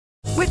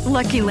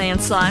Lucky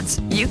Land Slots,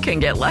 you can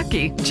get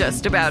lucky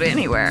just about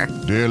anywhere.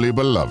 Dearly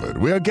beloved,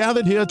 we are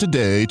gathered here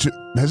today to...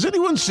 Has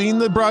anyone seen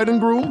the bride and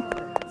groom?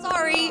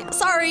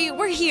 Sorry,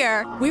 we're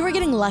here. We were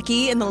getting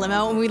lucky in the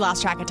limo and we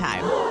lost track of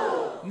time.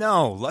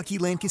 No, Lucky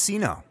Land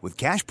Casino, with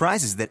cash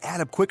prizes that add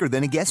up quicker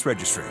than a guest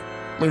registry.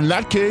 In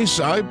that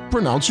case, I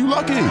pronounce you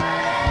lucky.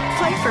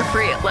 Play for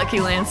free at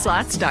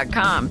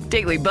LuckyLandSlots.com.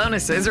 Daily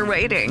bonuses are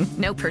waiting.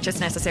 No purchase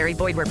necessary.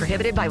 Void where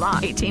prohibited by law.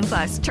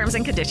 18+. Terms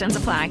and conditions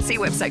apply. See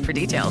website for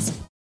details.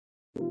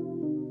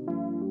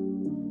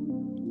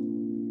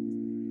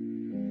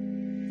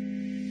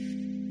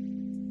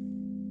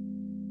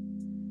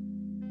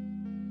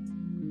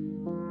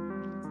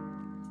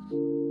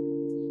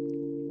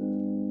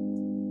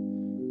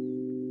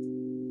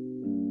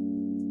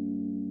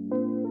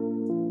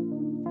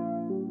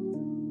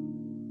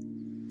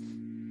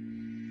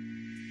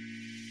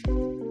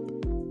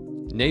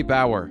 Nate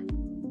Bauer,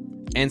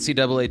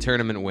 NCAA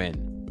tournament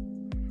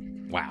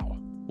win. Wow.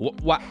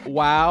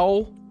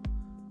 Wow.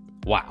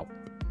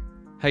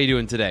 How you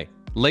doing today?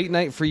 Late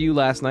night for you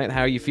last night.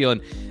 How are you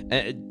feeling?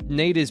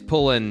 Nate is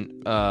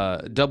pulling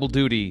double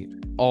duty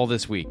all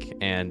this week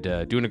and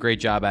doing a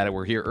great job at it.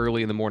 We're here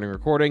early in the morning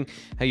recording.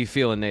 How you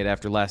feeling, Nate,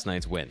 after last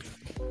night's win?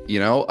 You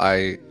know,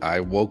 I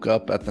woke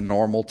up at the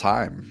normal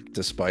time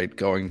despite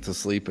going to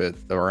sleep at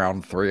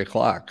around 3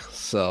 o'clock.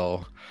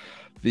 So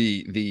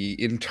the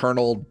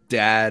internal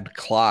dad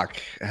clock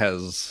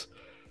has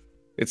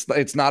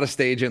it's not a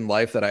stage in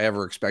life that I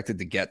ever expected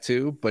to get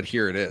to, but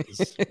here it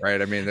is.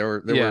 Right. I mean, there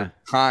were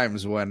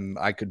times when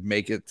I could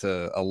make it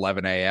to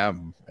 11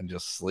 a.m. and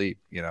just sleep,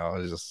 you know.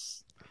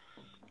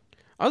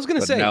 I was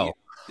gonna say, no.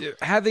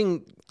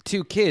 Having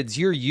two kids,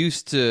 you're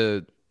used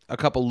to a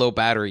couple low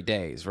battery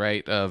days,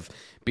 right? Of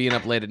being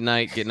up late at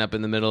night, getting up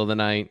in the middle of the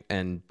night,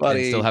 and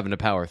still having to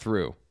power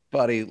through.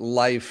 Buddy,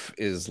 life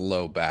is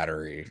low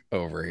battery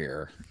over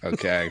here.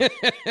 Okay.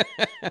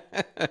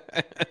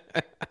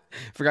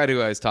 Forgot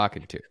who I was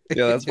talking to.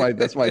 Yeah,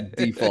 that's my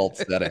default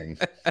setting.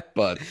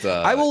 But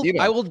I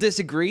will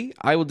disagree.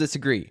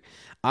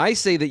 I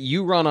say that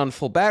you run on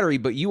full battery,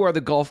 but you are the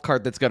golf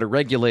cart that's got a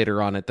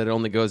regulator on it that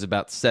only goes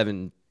about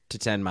 7 to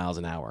 10 miles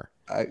an hour.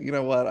 You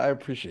know what? I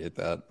appreciate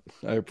that.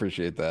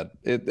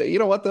 You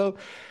know what though?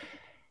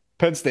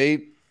 Penn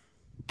State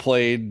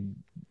played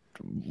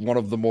one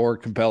of the more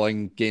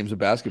compelling games of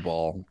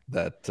basketball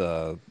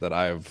that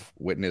I've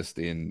witnessed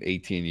in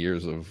 18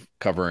 years of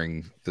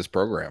covering this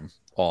program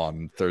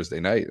on Thursday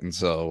night. And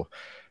so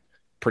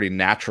pretty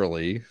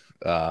naturally,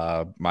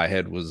 my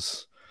head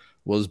was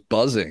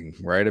buzzing,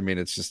 right? I mean,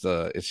 it's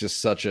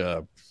just such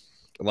a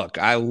look.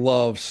 I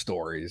love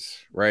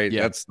stories, right?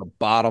 Yeah. That's the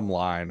bottom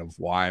line of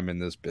why I'm in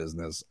this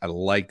business. I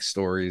like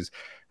stories.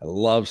 I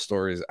love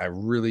stories. I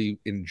really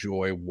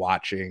enjoy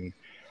watching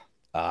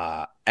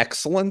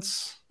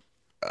excellence.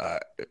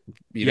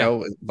 You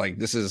know, like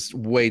this is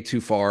way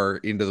too far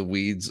into the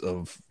weeds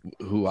of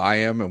who I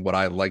am and what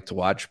I like to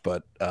watch,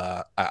 but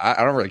I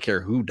don't really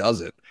care who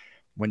does it.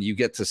 When you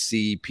get to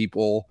see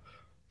people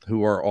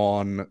who are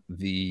on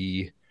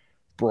the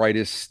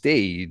brightest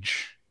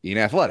stage in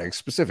athletics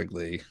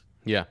specifically,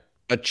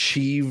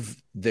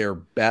 achieve their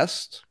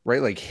best,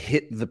 right? Like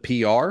hit the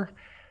PR.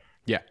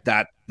 Yeah.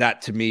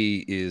 That to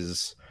me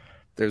is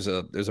there's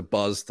a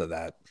buzz to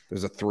that.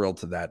 There's a thrill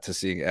to that, to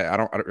seeing.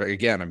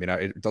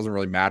 It doesn't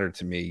really matter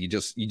to me. You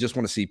just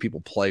want to see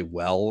people play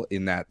well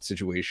in that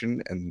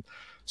situation. And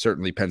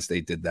certainly Penn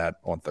State did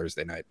that on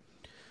Thursday night.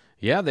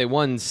 Yeah, they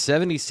won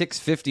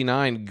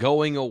 76-59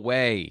 going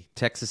away.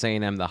 Texas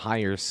A&M, the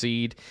higher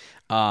seed.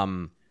 A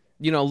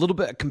little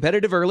bit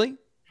competitive early.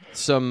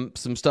 Some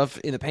stuff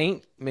in the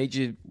paint made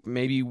you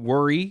maybe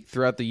worry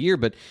throughout the year.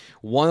 But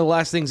one of the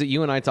last things that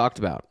you and I talked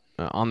about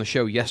on the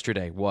show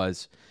yesterday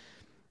was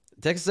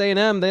Texas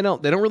A&M, they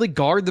don't really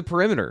guard the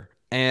perimeter.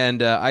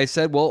 And I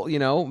said, well,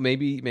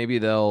 maybe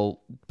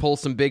they'll pull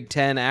some Big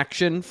Ten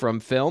action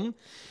from film.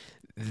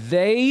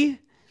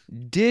 They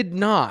did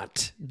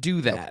not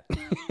do that.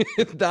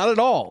 Not at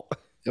all.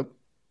 Yep.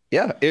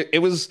 Yeah,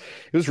 it was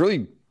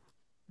really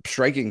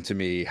striking to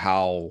me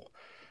how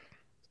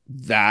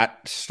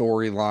that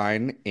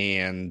storyline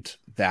and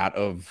that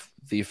of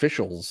the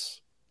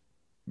officials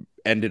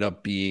ended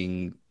up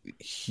being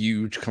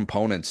huge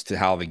components to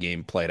how the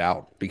game played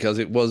out, because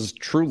it was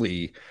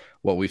truly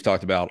what we've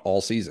talked about all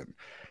season.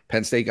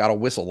 Penn State got a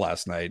whistle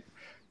last night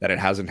that it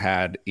hasn't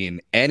had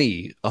in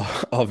any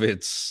of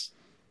its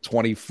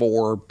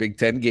 24 Big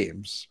Ten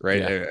games,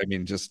 right? Yeah. I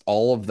mean, just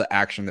all of the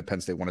action that Penn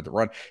State wanted to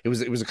run. It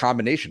was a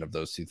combination of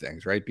those two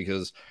things, right?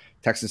 Because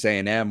Texas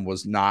A&M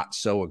was not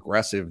so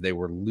aggressive. They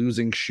were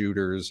losing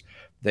shooters.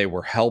 They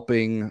were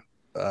helping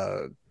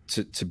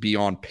to be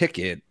on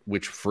picket,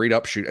 which freed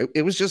up shoot.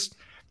 It was just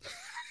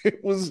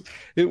it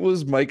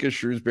was Micah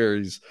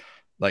Shrewsbury's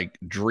like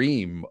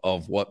dream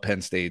of what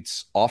Penn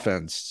State's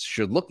offense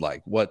should look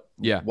like. What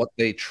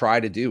they try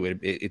to do.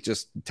 It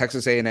just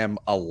Texas A&M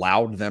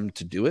allowed them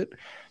to do it.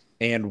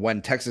 And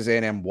when Texas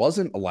A&M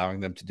wasn't allowing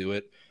them to do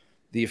it,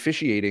 the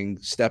officiating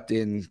stepped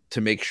in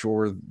to make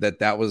sure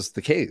that was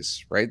the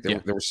case, right?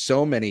 There were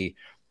so many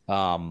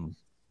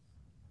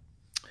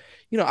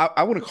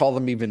I wouldn't call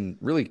them even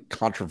really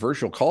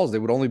controversial calls. They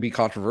would only be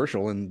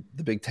controversial in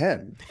the Big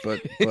Ten.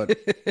 But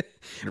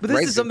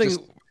this is something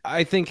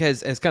I think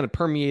has kind of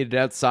permeated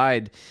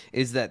outside,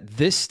 is that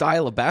this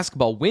style of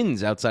basketball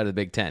wins outside of the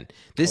Big Ten.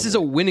 This is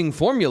a winning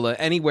formula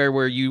anywhere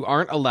where you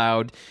aren't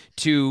allowed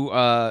to,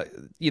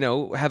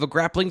 have a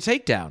grappling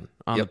takedown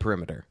on the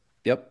perimeter.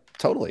 Yep,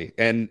 totally.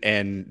 And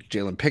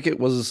Jalen Pickett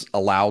was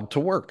allowed to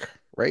work.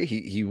 Right.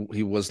 He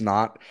was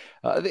not.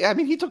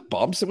 He took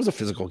bumps. It was a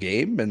physical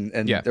game, and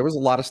there was a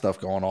lot of stuff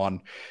going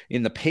on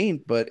in the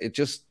paint. But it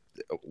just,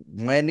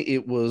 when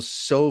it was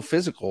so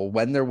physical,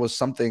 when there was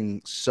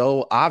something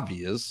so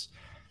obvious,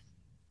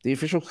 the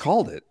official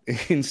called it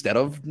instead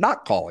of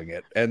not calling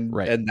it, and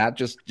that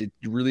just, it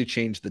really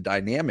changed the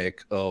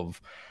dynamic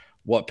of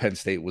what Penn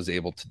State was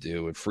able to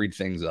do. It freed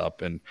things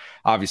up, and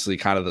obviously,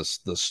 kind of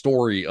the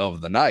story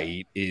of the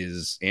night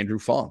is Andrew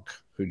Funk,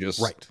 who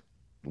just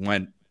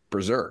went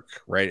berserk,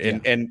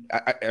 right? And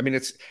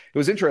it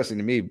was interesting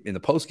to me in the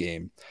post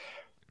game.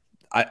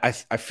 I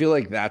feel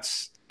like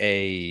that's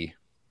a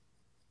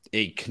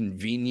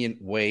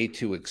convenient way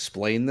to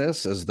explain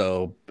this, as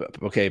though,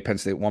 okay, Penn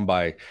State won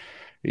by,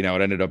 it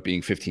ended up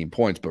being 15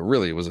 points, but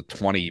really it was a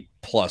 20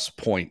 plus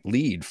point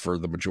lead for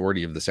the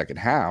majority of the second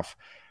half.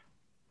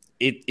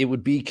 It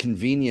would be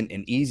convenient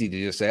and easy to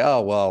just say,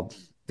 oh, well,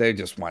 they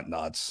just went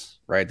nuts,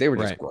 right? They were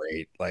just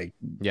great.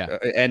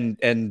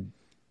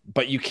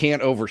 But you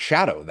can't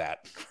overshadow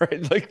that,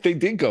 right? Like, they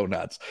did go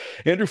nuts.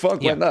 Andrew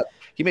Funk went nuts.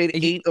 He made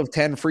 8 of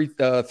 10 free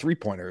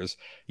three-pointers,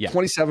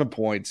 27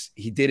 points.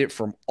 He did it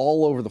from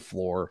all over the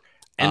floor.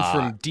 And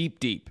from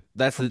deep.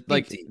 That's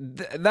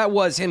that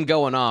was him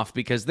going off,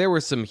 because there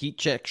were some heat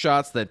check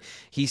shots that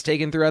he's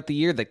taken throughout the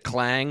year that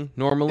clang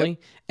normally.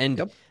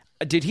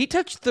 Did he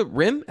touch the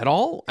rim at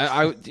all?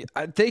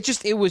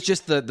 It was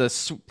just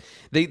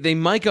they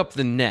mic up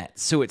the net,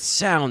 so it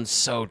sounds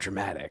so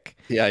dramatic.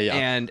 Yeah.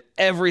 And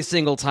every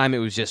single time it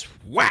was just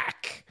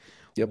whack,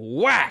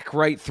 whack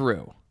right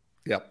through.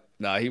 Yep.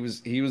 No, he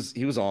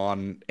was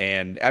on,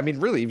 and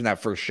really, even that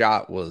first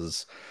shot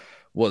was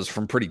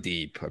from pretty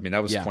deep.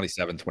 That was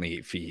 27,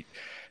 28 feet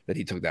that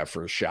he took that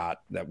first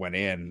shot that went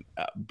in.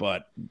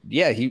 But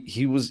yeah,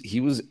 he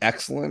was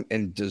excellent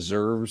and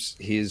deserves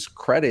his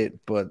credit.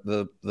 But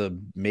the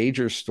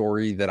major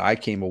story that I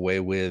came away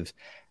with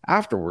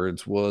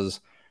afterwards was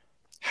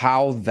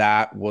how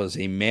that was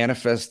a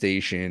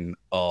manifestation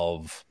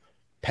of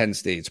Penn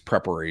State's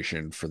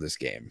preparation for this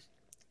game.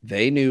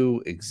 They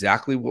knew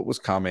exactly what was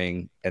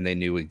coming, and they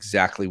knew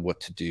exactly what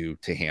to do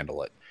to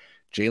handle it.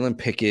 Jalen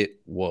Pickett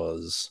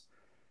was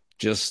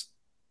just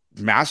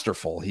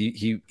masterful.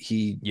 He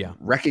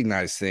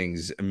recognized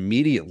things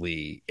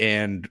immediately,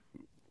 and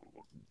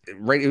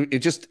it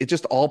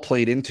just all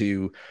played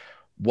into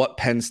what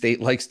Penn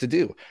State likes to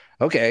do.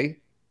 Okay,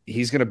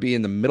 he's going to be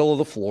in the middle of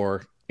the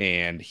floor,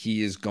 and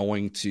he is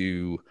going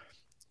to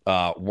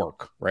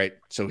work, right?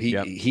 So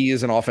he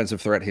is an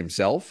offensive threat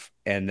himself,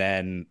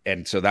 and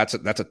so that's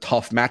a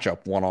tough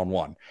matchup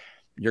one-on-one.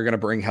 You're going to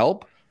bring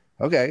help.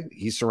 Okay,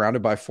 he's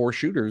surrounded by 4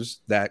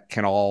 shooters that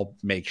can all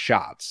make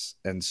shots,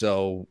 and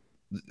so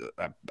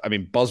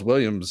Buzz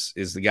Williams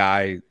is the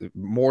guy,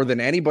 more than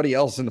anybody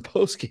else in the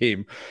post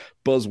game.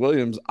 Buzz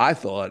Williams, I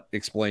thought,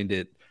 explained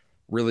it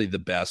really the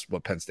best,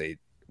 what Penn State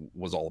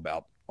was all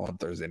about on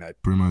Thursday night.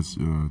 Pretty much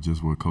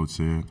just what Coach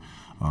said.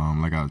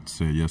 Like I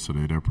said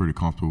yesterday, they're pretty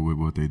comfortable with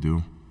what they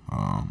do.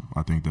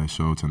 I think that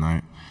showed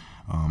tonight.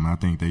 I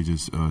think they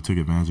just took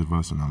advantage of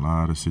us in a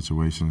lot of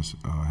situations,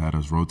 had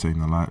us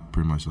rotating a lot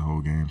pretty much the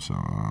whole game. So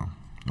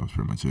that was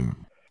pretty much it.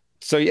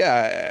 So,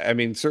 yeah,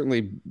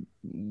 certainly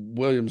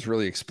Williams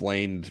really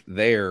explained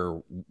there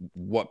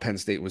what Penn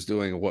State was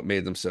doing and what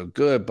made them so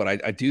good. But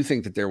I do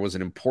think that there was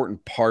an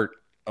important part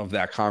of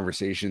that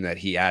conversation that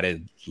he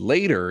added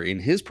later in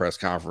his press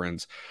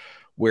conference,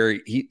 where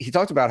he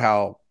talked about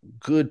how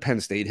good Penn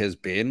State has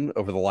been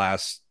over the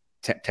last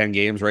 10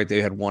 games, right?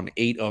 They had won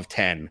 8 of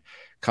 10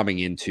 coming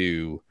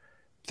into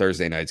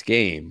Thursday night's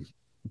game.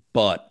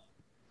 But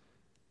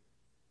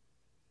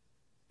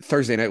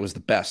Thursday night was the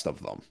best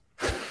of them.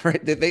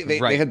 Right.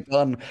 They had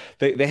done,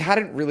 they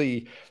hadn't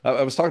really,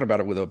 I was talking about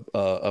it with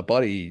a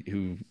buddy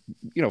who,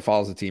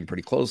 follows the team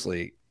pretty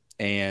closely,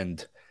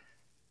 and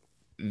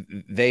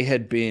they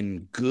had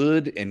been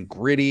good and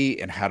gritty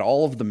and had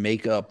all of the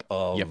makeup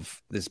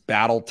of this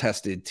battle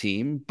tested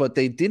team, but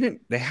they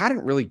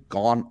hadn't really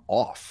gone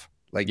off.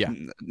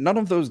 None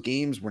of those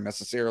games were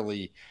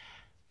necessarily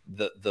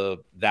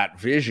that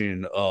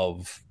vision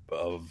of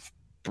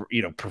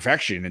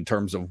perfection in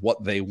terms of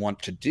what they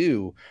want to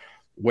do.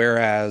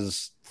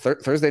 Whereas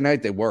Thursday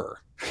night they were,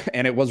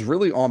 and it was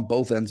really on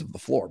both ends of the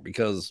floor,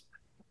 because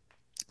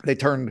they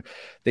turned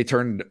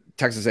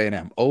Texas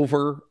A&M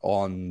over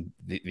on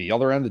the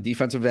other end, the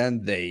defensive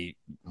end. They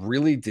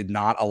really did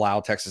not allow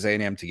Texas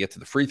A&M to get to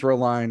the free throw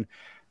line.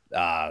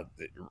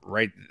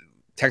 Right,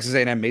 Texas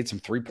A&M made some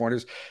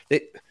 3-pointers.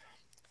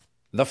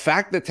 The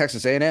fact that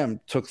Texas A&M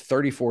took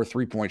 34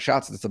 3-point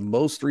shots, that's the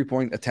most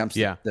 3-point attempts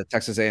that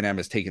Texas A&M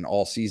has taken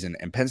all season,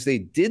 and Penn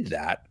State did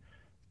that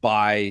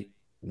by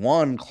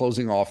one,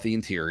 closing off the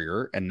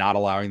interior and not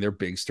allowing their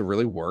bigs to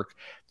really work.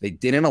 They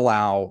didn't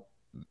allow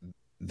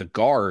the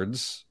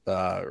guards,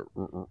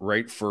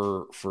 right,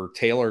 for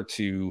Taylor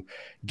to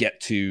get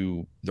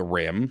to the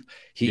rim.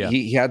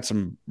 He had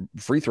some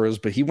free throws,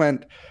 but he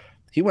went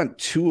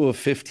 2 of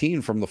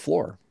 15 from the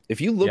floor. If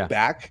you look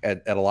back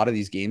at a lot of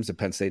these games that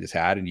Penn State has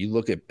had, and you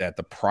look at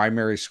the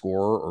primary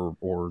scorer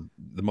or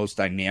the most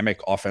dynamic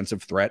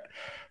offensive threat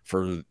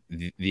for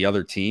the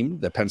other team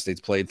that Penn State's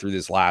played through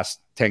this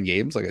last 10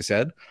 games, like I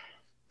said,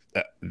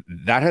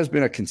 that has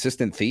been a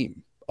consistent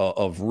theme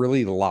of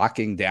really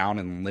locking down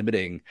and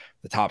limiting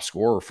the top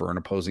scorer for an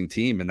opposing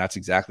team. And that's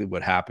exactly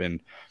what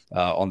happened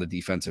on the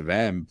defensive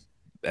end.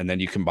 And then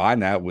you combine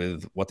that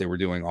with what they were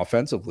doing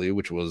offensively,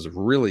 which was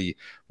really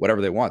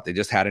whatever they want. They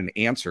just had an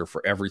answer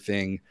for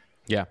everything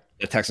that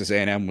Texas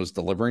A&M was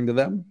delivering to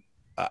them.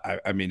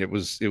 I mean, it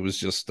was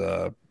just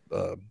a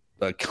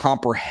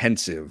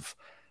comprehensive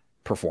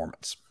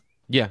performance.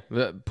 Yeah,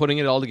 putting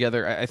it all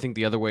together, I think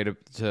the other way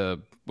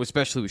to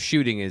especially with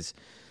shooting is,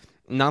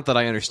 not that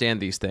I understand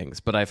these things,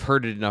 but I've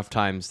heard it enough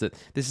times that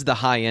this is the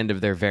high end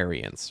of their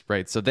variance,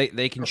 right? So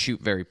they can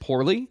shoot very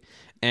poorly,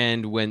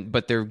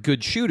 but they're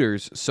good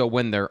shooters. So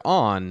when they're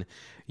on,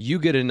 you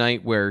get a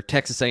night where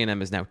Texas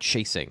A&M is now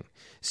chasing.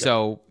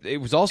 So it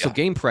was also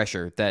game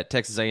pressure that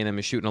Texas A&M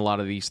is shooting a lot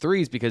of these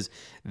threes because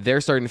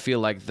they're starting to feel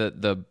like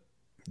the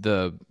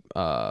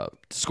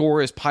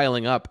score is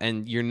piling up,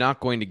 and you're not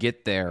going to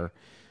get there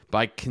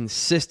by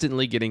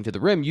consistently getting to the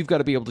rim. You've got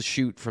to be able to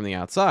shoot from the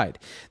outside.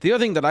 The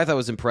other thing that I thought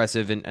was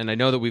impressive, and I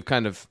know that we've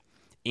kind of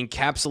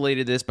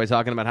encapsulated this by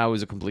talking about how it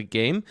was a complete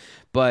game,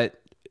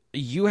 but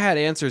you had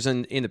answers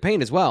in the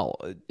paint as well.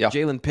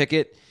 Jalen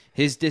Pickett,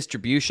 his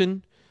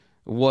distribution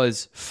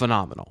was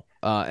phenomenal,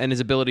 and his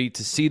ability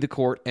to see the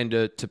court and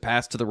to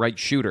pass to the right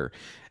shooter.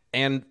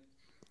 And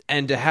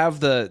to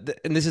have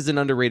and this is an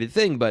underrated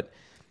thing, but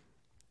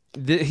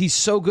he's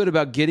so good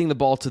about getting the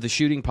ball to the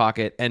shooting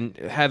pocket and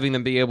having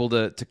them be able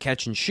to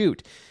catch and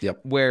shoot.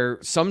 Where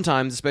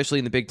sometimes, especially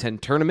in the Big Ten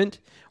tournament,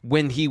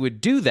 when he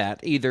would do that,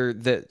 either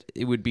that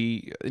it would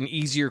be an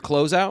easier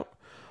closeout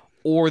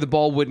or the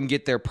ball wouldn't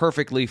get there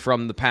perfectly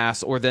from the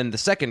pass or then the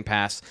second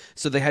pass,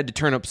 so they had to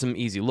turn up some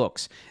easy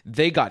looks.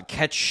 They got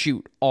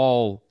catch-shoot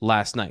all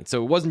last night.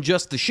 So it wasn't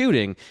just the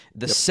shooting.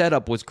 The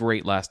setup was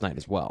great last night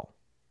as well.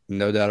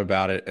 No doubt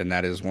about it. And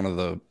that is one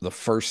of the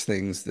first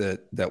things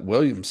that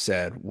Williams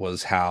said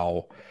was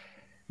how,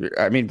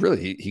 I mean,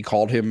 really, he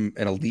called him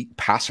an elite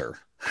passer,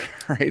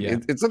 right? Yeah.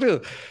 It's such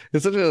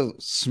a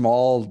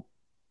small,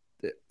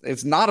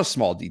 it's not a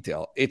small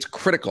detail. It's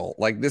critical.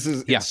 Like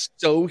it's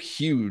so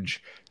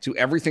huge to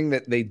everything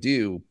that they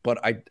do. But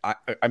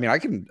I mean, I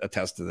can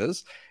attest to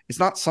this. It's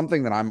not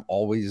something that I'm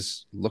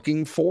always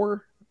looking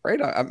for, right?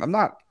 I'm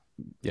not.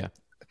 Yeah.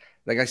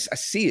 Like I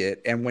see it,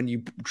 and when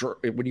you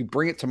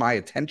bring it to my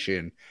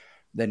attention,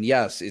 then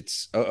yes,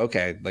 it's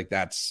okay. Like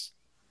that's,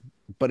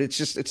 but it's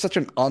such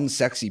an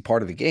unsexy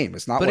part of the game.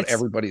 It's not what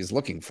everybody is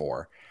looking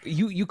for.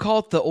 You call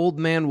it the old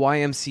man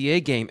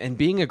YMCA game, and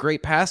being a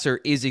great passer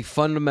is a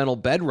fundamental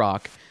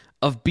bedrock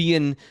of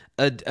being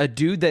a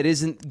dude that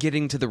isn't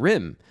getting to the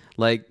rim.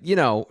 Like,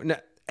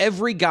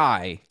 every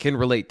guy can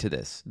relate to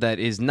this that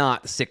is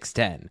not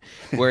 6'10",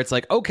 where it's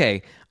like,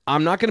 okay,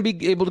 I'm not going to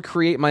be able to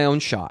create my own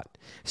shot.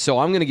 So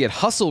I'm going to get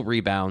hustle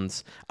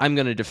rebounds, I'm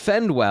going to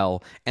defend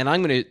well, and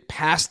I'm going to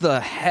pass the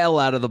hell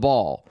out of the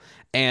ball.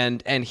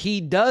 And he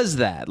does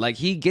that. Like,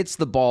 he gets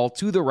the ball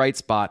to the right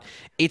spot.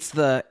 It's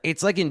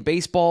like in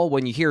baseball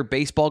when you hear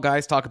baseball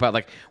guys talk about,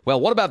 like,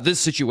 well, what about this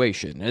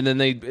situation? And then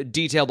they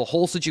detail the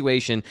whole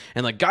situation.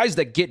 And like, guys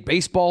that get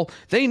baseball,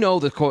 they know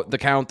the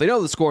count, they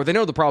know the score, they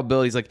know the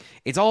probabilities. Like,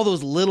 it's all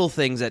those little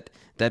things that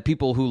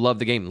people who love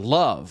the game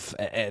love,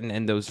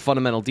 and those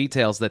fundamental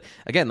details that,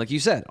 again, like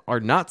you said, are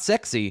not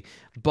sexy,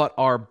 but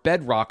are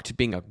bedrock to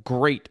being a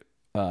great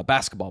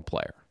basketball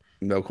player.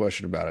 No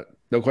question about it.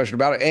 No question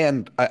about it.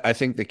 And I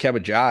think that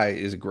Keba Jai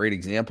is a great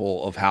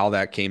example of how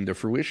that came to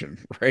fruition,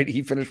 right?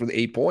 He finished with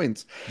 8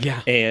 points.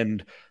 Yeah.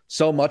 And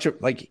so much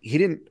of, like,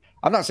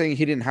 I'm not saying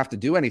he didn't have to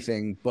do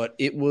anything, but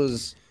it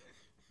was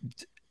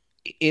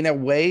in a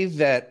way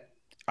that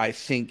I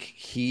think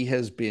he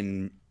has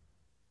been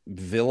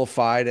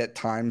vilified at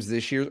times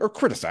this year, or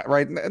criticized,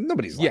 right?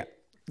 Nobody's like,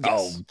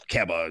 oh,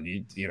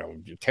 Keba,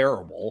 you're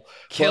terrible,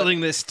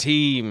 killing this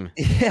team,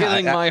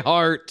 killing my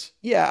heart.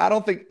 Yeah, I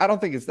don't think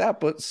it's that,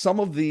 but some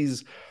of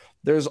these,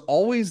 there's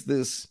always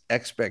this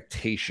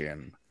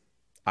expectation,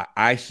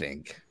 I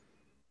think,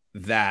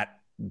 that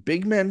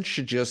big men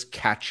should just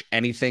catch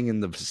anything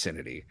in the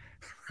vicinity,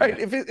 right?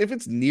 Yeah. If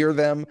it's near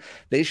them,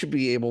 they should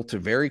be able to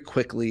very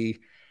quickly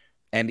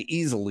and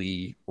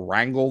easily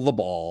wrangle the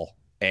ball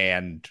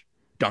and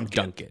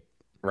dunk it,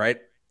 right?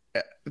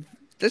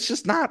 That's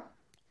just not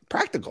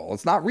practical.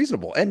 It's not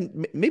reasonable.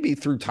 And maybe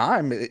through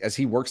time, as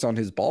he works on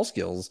his ball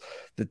skills,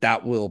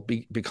 that will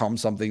become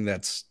something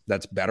that's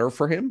better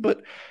for him.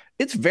 But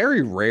it's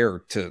very rare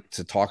to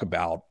talk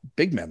about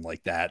big men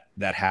like that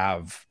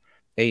have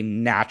a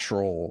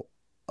natural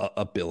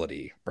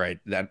ability, right?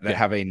 That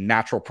have a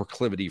natural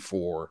proclivity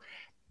for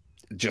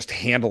just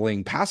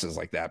handling passes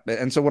like that.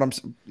 And so what I'm,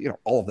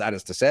 all of that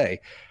is to say,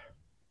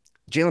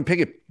 Jalen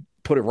Pickett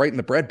put it right in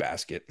the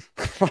breadbasket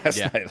last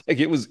night. Like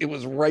it was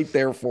right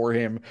there for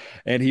him,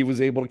 and he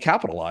was able to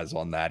capitalize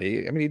on that.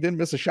 He didn't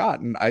miss a shot.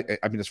 And I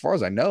mean, as far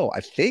as I know,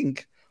 I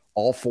think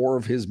all 4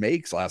 of his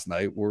makes last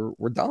night were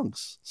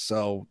dunks.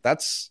 So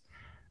that's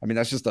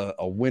just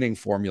a winning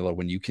formula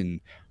when you can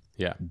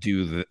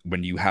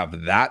when you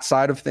have that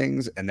side of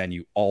things. And then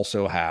you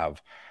also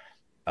have,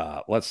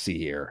 let's see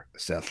here.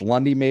 Seth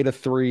Lundy made a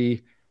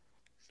 3.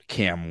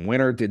 Cam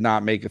Winter did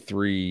not make a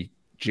 3.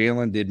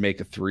 Jalen did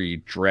make a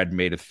 3. Dredd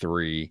made a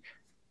 3.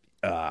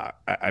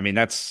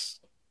 That's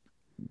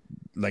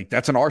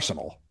an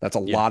arsenal. That's a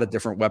lot of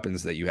different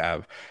weapons that you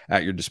have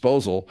at your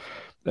disposal.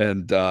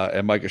 And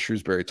Micah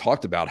Shrewsbury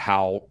talked about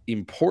how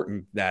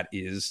important that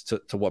is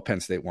to what Penn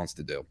State wants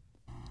to do.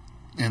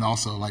 And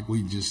also,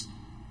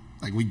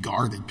 we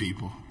guarded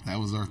people. That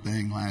was our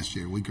thing last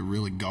year. We could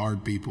really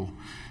guard people,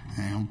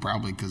 and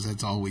probably because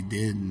that's all we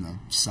did in the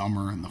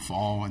summer and the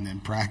fall, and then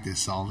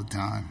practice all the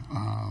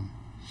time.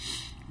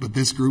 But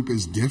this group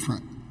is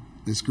different.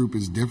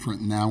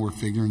 Now we're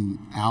figuring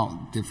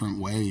out different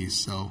ways.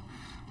 So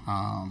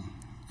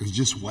there's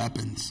just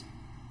weapons.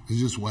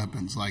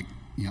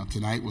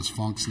 Tonight was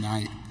Funk's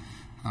night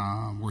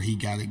where he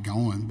got it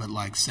going. But,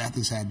 Seth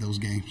has had those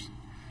games,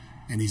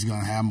 and he's going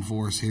to have them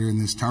for us here in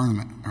this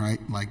tournament, right?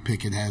 Like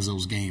Pickett has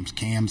those games.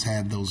 Cam's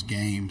had those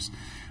games.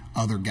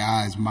 Other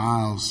guys,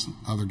 Miles,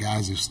 other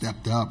guys have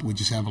stepped up. We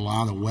just have a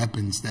lot of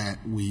weapons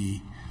that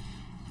we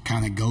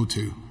kind of go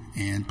to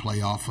and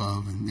play off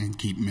of and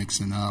keep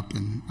mixing up,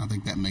 and I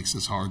think that makes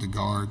us hard to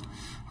guard.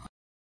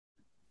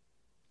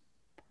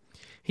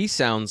 He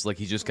sounds like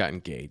he just got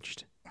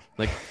engaged.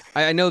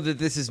 I know that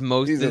this is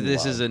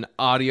is an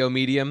audio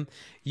medium.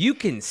 You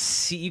can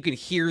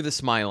hear the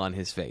smile on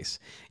his face.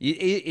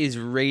 It is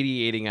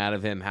radiating out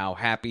of him how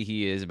happy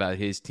he is about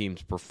his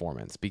team's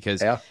performance,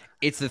 because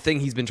it's the thing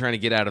he's been trying to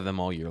get out of them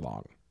all year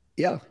long.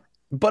 Yeah,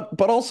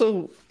 but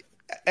also,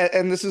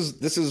 and this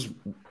is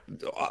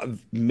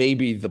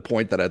maybe the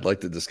point that I'd like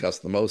to discuss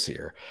the most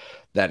here,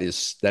 that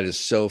is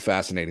so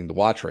fascinating to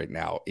watch right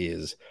now,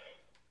 is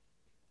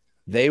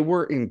they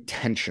were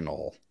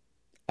intentional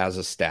as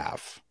a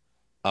staff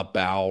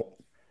about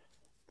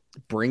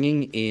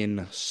bringing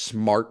in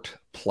smart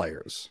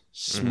players,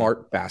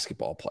 smart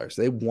basketball players.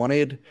 They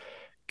wanted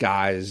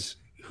guys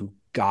who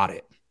got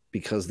it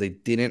because they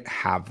didn't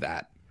have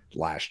that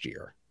last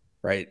year,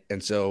 right?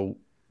 And so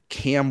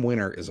Cam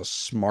Winter is a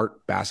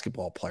smart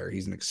basketball player.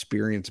 He's an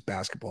experienced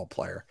basketball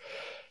player.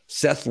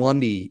 Seth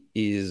Lundy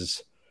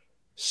is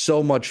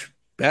so much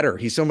better.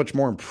 He's so much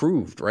more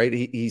improved, right?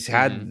 He's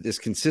had this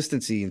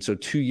consistency. And so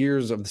 2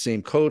 years of the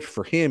same coach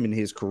for him in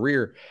his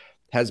career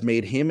has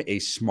made him a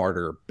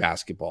smarter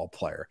basketball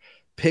player.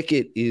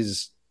 Pickett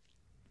is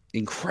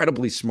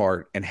incredibly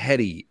smart and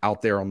heady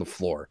out there on the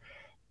floor.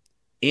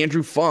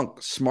 Andrew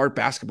Funk, smart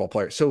basketball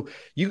player. So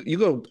you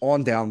go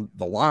on down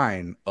the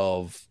line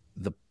of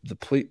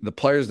the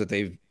players that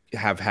they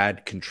have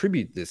had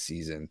contribute this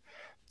season,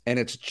 and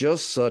it's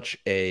just such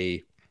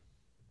an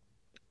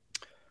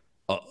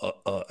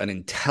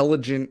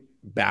intelligent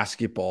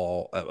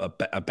basketball,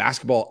 a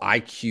basketball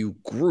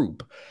IQ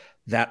group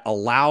that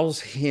allows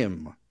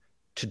him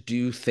to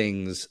do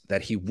things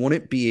that he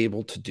wouldn't be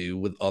able to do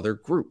with other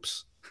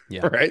groups.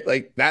 Yeah. Right.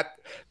 Like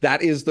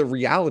that is the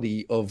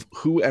reality of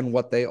who and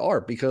what they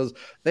are, because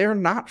they are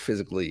not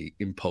physically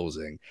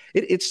imposing.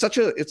 It's such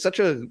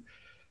a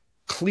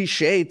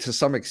cliche to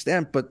some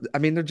extent, but I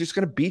mean, they're just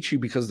going to beat you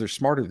because they're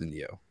smarter than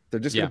you.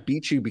 They're just going to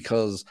beat you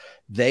because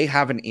they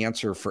have an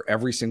answer for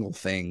every single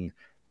thing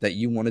that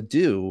you want to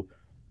do,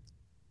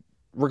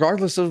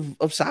 regardless of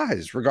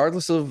size,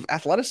 regardless of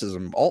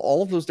athleticism,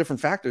 all of those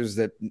different factors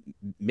that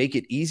make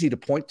it easy to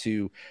point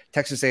to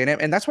Texas A&M.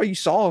 And that's why you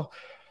saw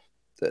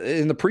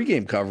in the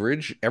pregame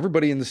coverage,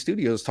 everybody in the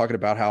studios talking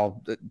about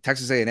how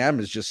Texas A&M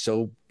is just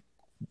so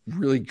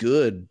really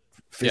good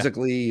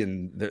physically,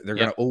 and they're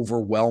going to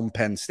overwhelm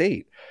Penn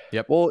State.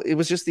 Yep. Well, it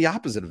was just the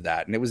opposite of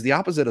that. And it was the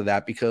opposite of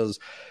that because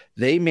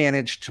they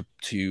managed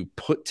to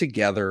put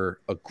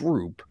together a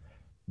group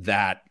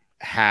that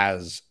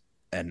has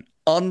an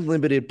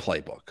unlimited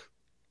playbook,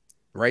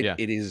 right? Yeah.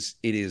 It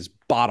is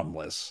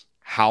bottomless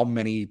how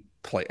many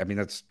I mean,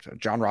 that's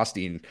John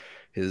Rothstein,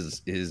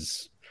 his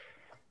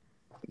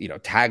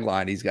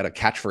tagline. He's got a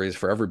catchphrase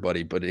for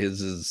everybody, but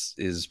his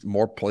is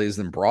more plays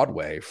than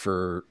Broadway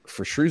for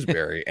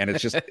Shrewsbury. And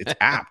it's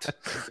apt.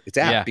 It's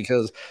apt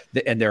because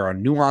there are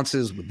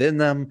nuances within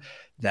them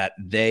that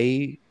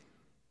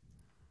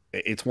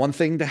it's one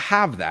thing to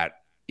have that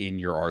in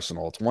your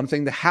arsenal. It's one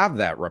thing to have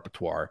that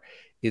repertoire.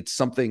 It's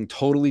something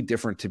totally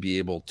different to be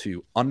able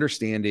to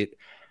understand it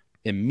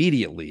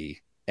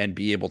immediately and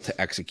be able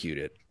to execute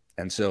it.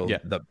 And so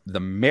the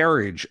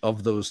marriage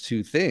of those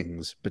two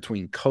things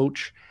between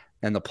coach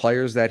and the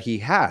players that he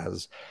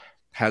has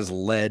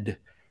led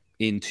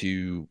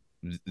into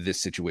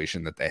this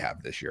situation that they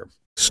have this year.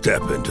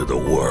 Step into the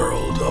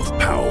world of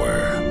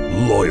power,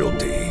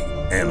 loyalty,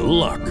 and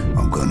luck.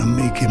 I'm gonna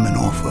make him an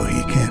offer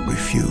he can't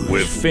refuse.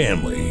 With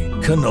family,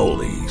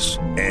 cannolis,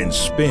 and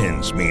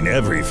spins mean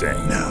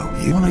everything. Now,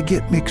 you wanna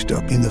get mixed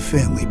up in the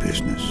family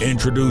business.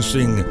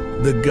 Introducing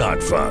The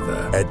Godfather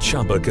at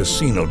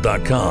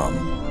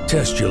ChumbaCasino.com.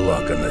 Test your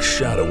luck in the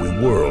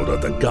shadowy world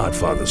of The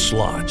Godfather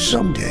slot.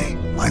 Someday,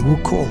 I will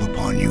call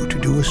upon you to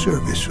do a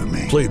service for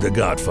me. Play The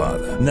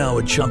Godfather now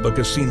at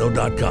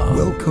ChumbaCasino.com.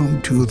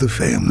 Welcome to the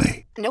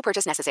family. No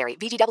purchase necessary.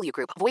 VGW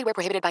Group. Void where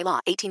prohibited by law.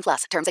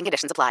 18+. Terms and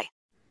conditions apply.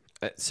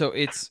 So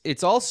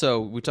it's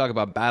also, we talk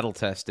about battle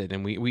tested,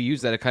 and we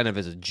use that kind of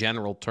as a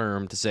general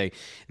term to say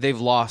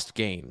they've lost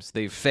games,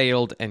 they've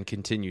failed and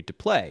continued to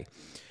play.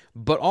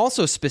 But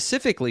also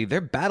specifically,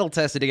 they're battle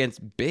tested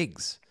against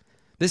bigs.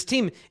 This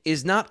team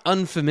is not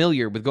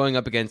unfamiliar with going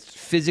up against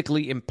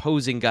physically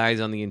imposing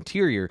guys on the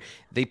interior.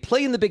 They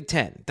play in the Big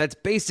Ten. That's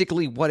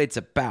basically what it's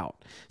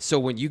about. So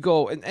when you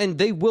go, and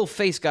they will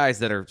face guys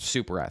that are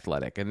super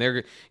athletic, and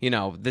they're,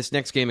 this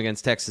next game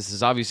against Texas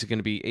is obviously going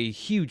to be a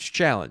huge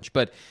challenge,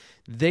 but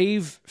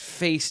they've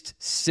faced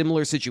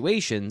similar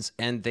situations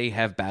and they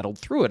have battled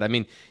through it. I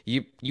mean,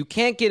 you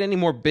can't get any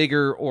more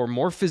bigger or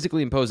more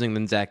physically imposing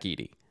than Zach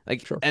Edey.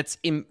 Sure. That's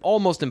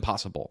almost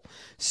impossible.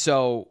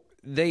 So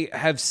they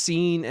have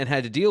seen and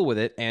had to deal with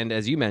it, and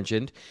as you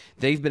mentioned,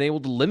 they've been able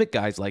to limit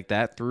guys like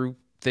that through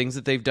things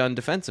that they've done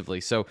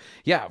defensively. So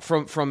yeah,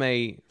 from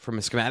a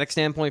schematic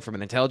standpoint, from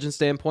an intelligence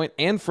standpoint,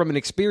 and from an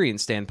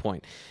experience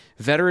standpoint,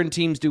 veteran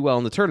teams do well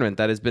in the tournament.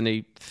 That has been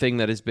a thing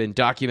that has been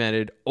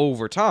documented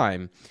over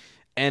time.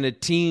 And a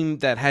team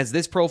that has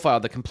this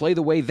profile that can play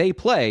the way they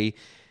play,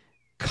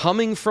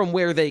 coming from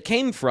where they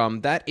came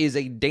from, that is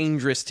a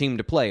dangerous team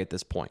to play at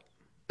this point.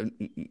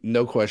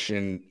 No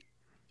question.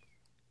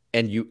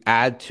 And you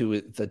add to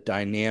it the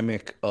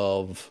dynamic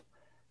of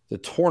the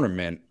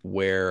tournament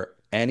where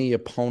any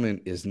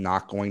opponent is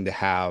not going to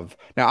have.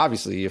 Now,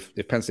 obviously, if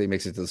Penn State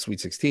makes it to the Sweet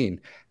 16,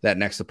 that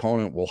next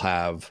opponent will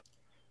have,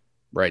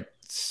 right,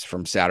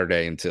 from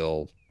Saturday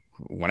until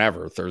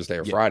whenever, Thursday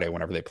or Friday,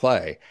 whenever they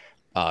play,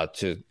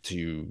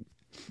 to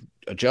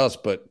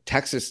adjust. But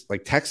Texas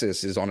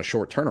is on a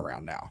short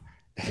turnaround now.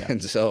 Yeah.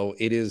 And so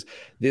it is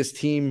this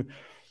team.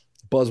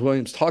 Buzz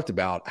Williams talked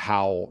about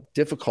how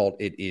difficult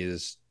it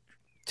is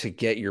to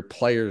get your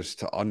players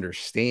to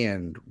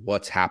understand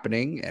what's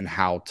happening and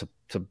how to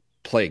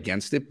play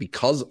against it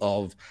because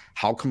of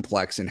how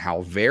complex and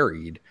how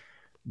varied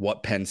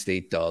what Penn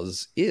State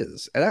does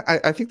is. And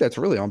I think that's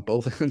really on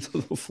both ends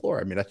of the floor.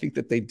 I mean, I think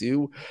that they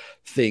do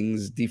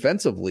things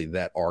defensively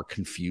that are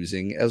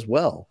confusing as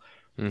well.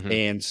 Mm-hmm.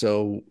 And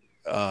so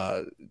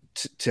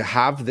to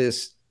have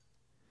this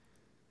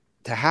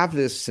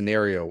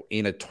scenario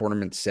in a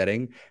tournament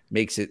setting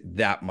makes it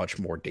that much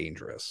more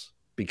dangerous,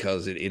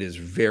 because it is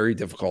very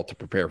difficult to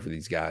prepare for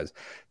these guys.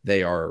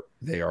 They are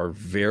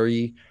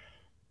very,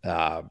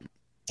 they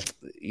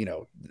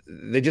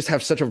just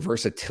have such a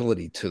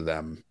versatility to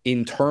them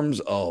in terms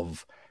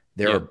of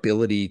their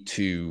ability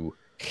to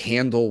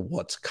handle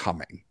what's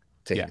coming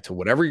to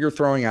whatever you're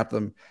throwing at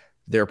them.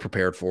 They're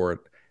prepared for it.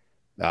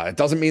 It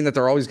doesn't mean that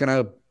they're always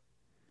going to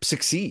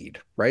succeed,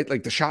 right?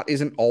 Like, the shot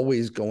isn't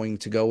always going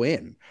to go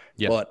in,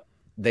 but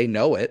they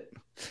know it.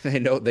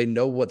 They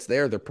know what's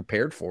there. They're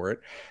prepared for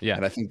it. Yeah.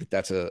 And I think that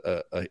that's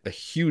a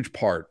huge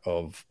part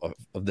of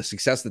the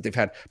success that they've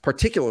had,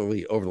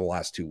 particularly over the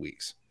last 2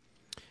 weeks.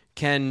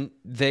 Can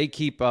they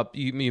keep up?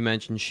 You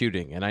mentioned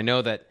shooting, and I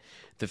know that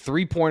the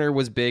three-pointer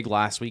was big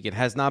last week. It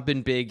has not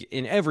been big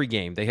in every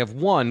game. They have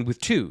won with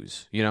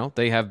twos.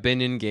 They have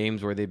been in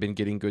games where they've been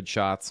getting good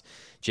shots.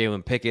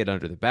 Jalen Pickett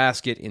under the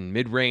basket in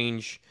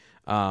mid-range.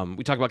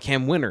 We talked about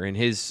Cam Winter and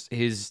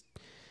his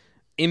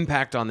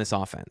impact on this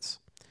offense.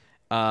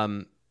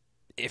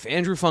 If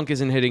Andrew Funk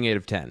isn't hitting 8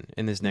 of 10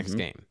 in this next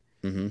game,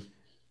 do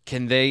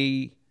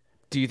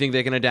you think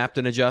they can adapt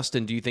and adjust?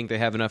 And do you think they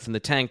have enough in the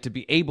tank to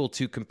be able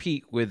to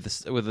compete with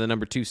the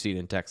number 2 seed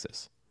in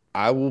Texas?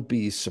 I will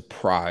be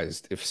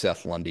surprised if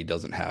Seth Lundy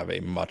doesn't have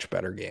a much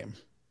better game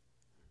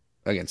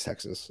against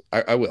Texas.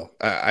 I will.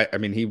 I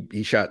mean,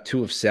 he shot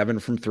 2 of 7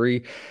 from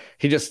 3.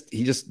 He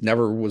just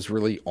never was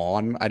really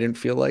on, I didn't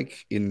feel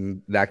like,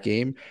 in that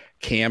game.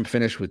 Cam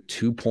finished with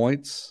 2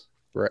 points,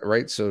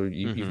 right? So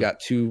you've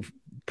got 2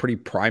 pretty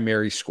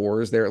primary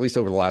scorers there, at least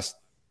over the last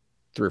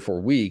 3 or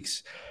 4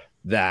 weeks,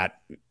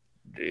 that,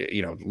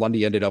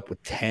 Lundy ended up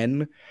with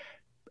 10.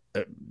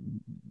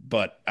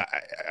 But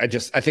I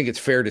think it's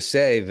fair to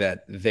say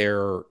that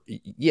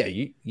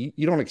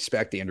you don't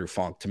expect Andrew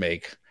Funk to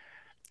make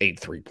 8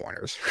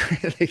 3-pointers.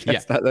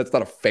 That's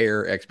not a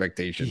fair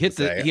expectation.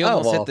 He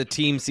almost hit the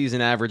team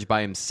season average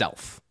by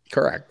himself.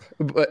 Correct.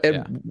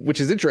 Which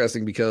is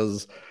interesting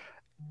because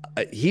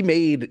he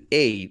made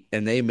 8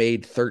 and they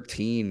made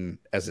 13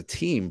 as a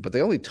team, but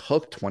they only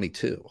took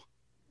 22.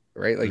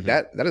 Right? Like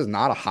that is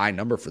not a high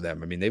number for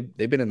them. I mean,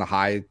 they've been in the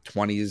high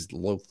 20s,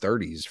 low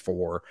 30s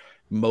for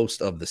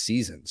most of the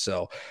season.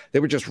 So they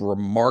were just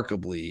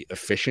remarkably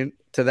efficient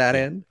to that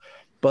end,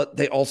 but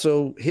they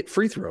also hit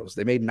free throws.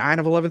 They made 9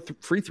 of 11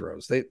 free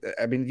throws.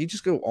 You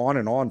just go on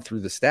and on through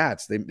the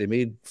stats. They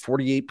made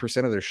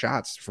 48% of their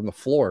shots from the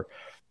floor.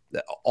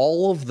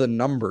 all of the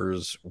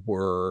numbers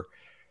were,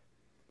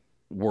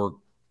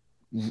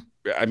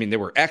 I mean, they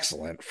were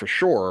excellent for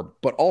sure,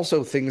 but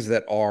also things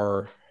that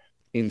are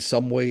in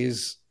some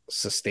ways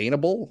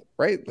sustainable,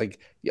 right? Like,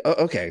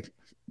 okay,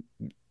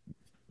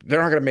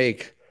 they're not going to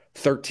make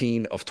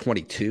 13 of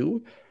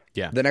 22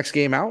 the next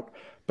game out,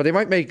 but they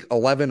might make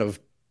 11 of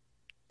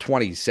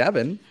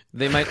 27.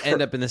 They might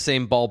end up in the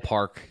same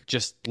ballpark,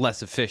 just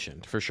less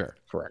efficient, for sure.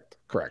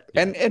 Correct.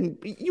 Yeah. And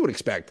you would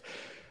expect,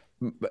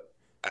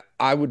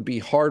 I would be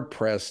hard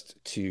pressed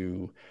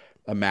to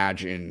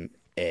imagine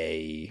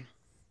a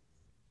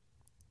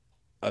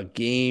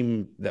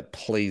game that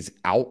plays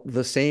out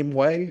the same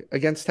way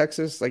against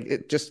Texas. Like,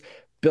 it just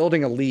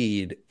building a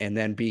lead and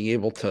then being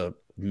able to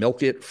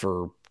milk it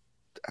for,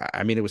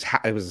 I mean, it was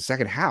the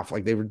second half.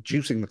 Like, they were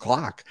juicing the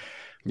clock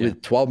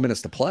with 12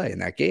 minutes to play in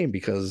that game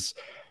because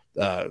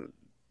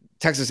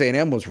Texas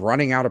A&M was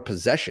running out of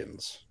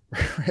possessions.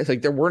 Right?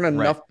 Like, there weren't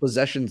enough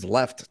possessions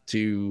left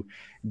to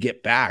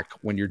get back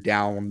when you're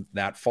down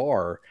that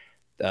far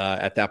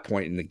at that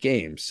point in the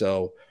game.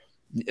 So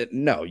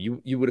no,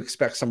 you would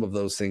expect some of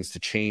those things to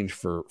change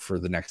for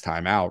the next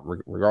time out,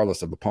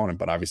 regardless of opponent,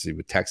 but obviously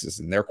with Texas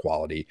and their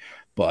quality.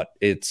 But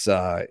it's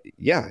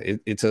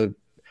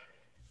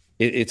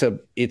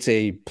it's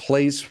a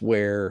place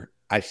where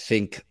I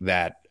think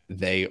that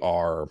they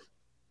are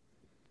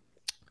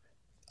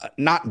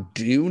not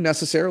due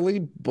necessarily,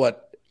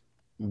 but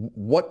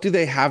what do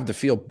they have to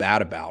feel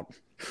bad about?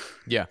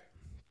 Yeah.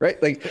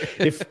 Right. Like,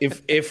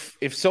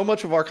 if so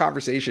much of our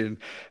conversation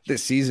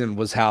this season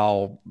was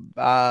how,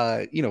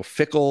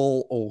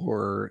 fickle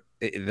or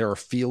they're a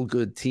feel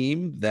good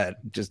team that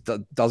just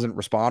doesn't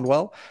respond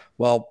well.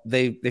 Well,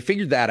 they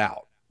figured that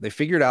out. They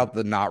figured out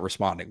the not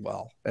responding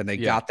well, and they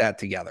got that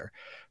together.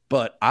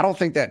 But I don't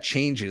think that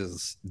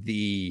changes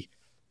the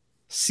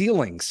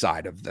ceiling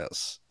side of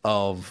this,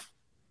 of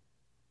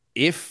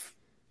if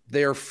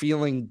they're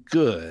feeling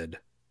good,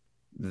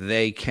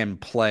 they can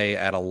play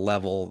at a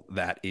level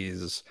that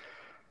is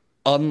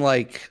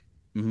unlike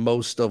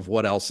most of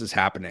what else is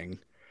happening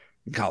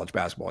in college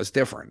basketball. It's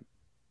different.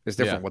 It's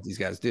different what these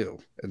guys do.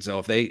 And so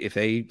if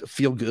they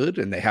feel good,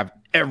 and they have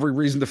every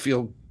reason to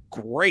feel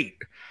great.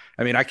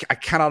 I mean, I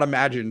cannot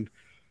imagine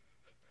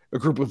a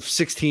group of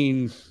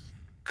 16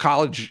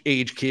 college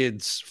age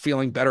kids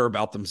feeling better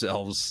about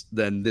themselves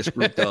than this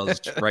group does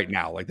right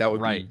now. Like, that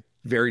would be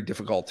very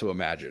difficult to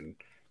imagine.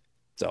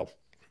 So,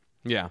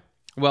 yeah.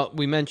 Well,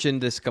 we mentioned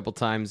this a couple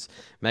times.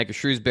 Micah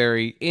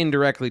Shrewsbury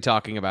indirectly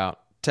talking about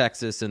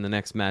Texas in the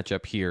next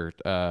matchup here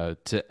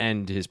to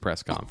end his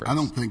press conference. I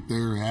don't think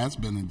there has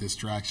been a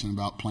distraction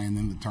about playing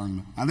in the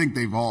tournament. I think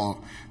they're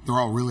all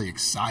really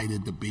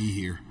excited to be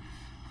here.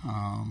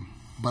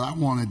 But I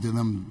wanted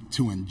them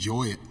to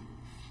enjoy it.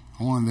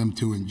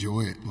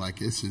 Like,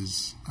 this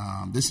is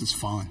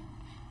fun.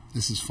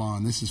 This is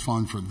fun. This is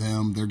fun for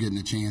them. They're getting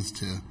a chance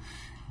to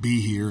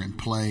be here and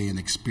play and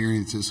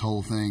experience this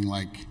whole thing.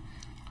 Like,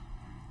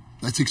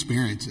 let's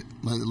experience it.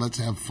 Let's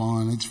have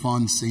fun. It's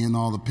fun seeing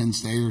all the Penn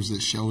Staters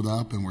that showed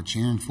up and were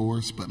cheering for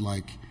us. But,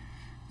 like,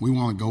 we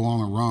want to go on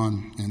a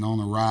run and on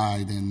a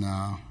ride, and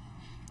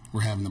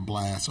we're having a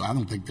blast. So I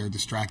don't think they're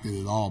distracted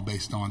at all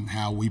based on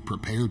how we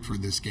prepared for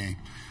this game.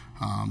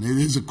 It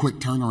is a quick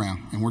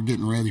turnaround, and we're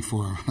getting ready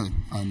for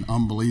an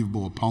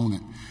unbelievable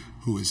opponent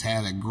who has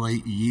had a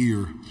great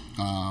year.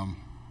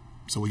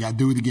 So we got to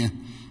do it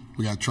again.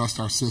 We got to trust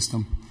our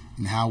system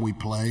and how we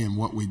play and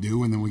what we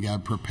do, and then we got to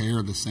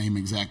prepare the same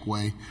exact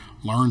way,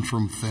 learn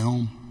from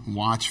film,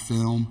 watch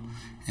film,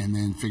 and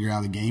then figure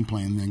out a game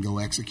plan and then go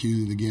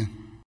execute it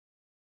again.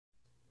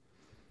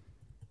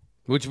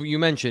 Which you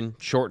mentioned,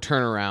 short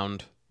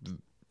turnaround.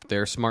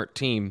 They're a smart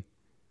team.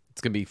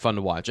 It's going to be fun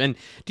to watch. And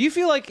do you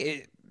feel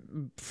like,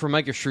 for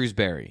Micah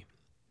Shrewsbury,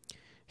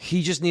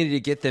 he just needed to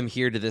get them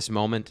here to this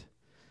moment?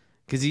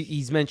 Because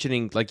he's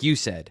mentioning, like you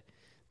said,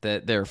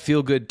 that they're a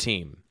feel-good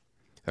team.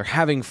 They're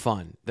having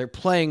fun. They're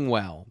playing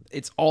well.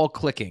 It's all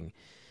clicking.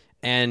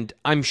 And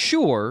I'm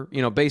sure,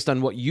 based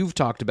on what you've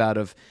talked about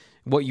of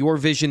what your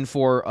vision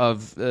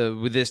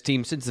with this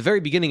team since the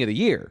very beginning of the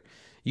year,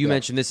 you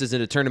mentioned this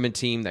isn't a tournament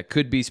team that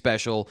could be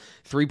special,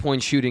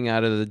 3-point shooting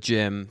out of the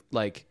gym.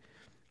 Like,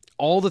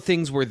 all the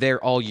things were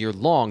there all year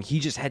long. He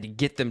just had to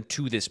get them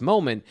to this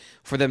moment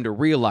for them to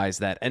realize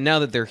that. And now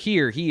that they're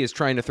here, he is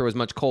trying to throw as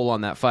much coal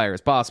on that fire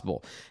as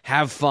possible.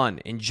 Have fun.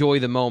 Enjoy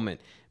the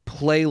moment.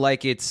 Play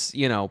like it's,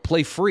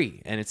 play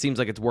free. And it seems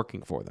like it's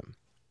working for them.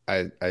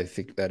 I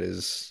think that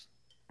is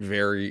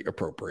very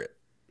appropriate.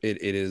 It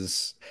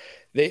is.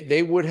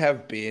 They would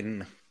have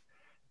been,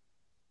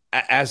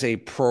 as a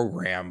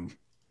program,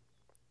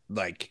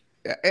 like,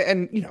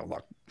 and,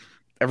 look,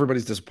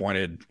 everybody's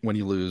disappointed when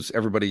you lose.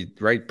 Everybody,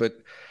 right? But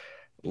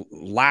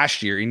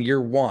last year, in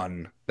year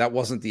one, that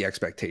wasn't the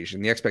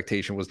expectation. The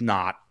expectation was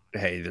not,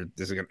 hey,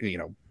 this is going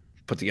to,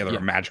 put together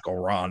a magical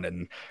run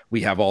and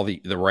we have all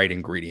the right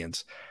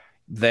ingredients.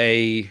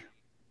 They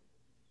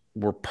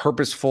were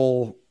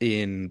purposeful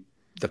in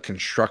the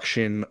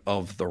construction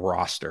of the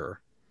roster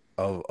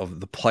of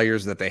the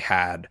players that they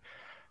had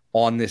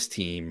on this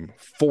team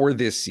for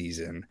this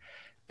season,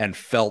 and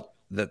felt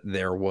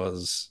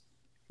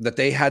that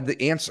they had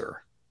the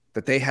answer,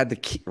 that they had the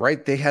key,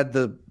 right? They had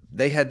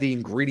the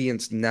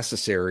ingredients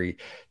necessary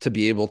to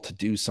be able to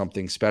do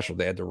something special.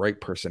 They had the right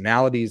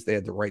personalities. They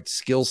had the right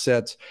skill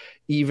sets,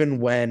 even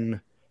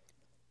when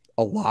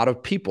a lot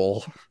of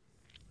people,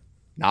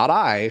 not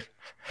I,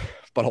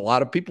 but a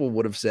lot of people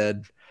would have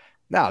said,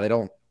 no, they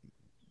don't.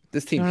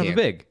 This team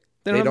can't.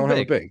 They don't have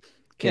a big.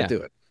 Can't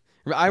do it.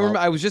 I remember.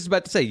 I was just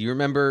about to say. You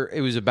remember?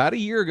 It was about a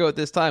year ago at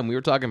this time. We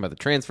were talking about the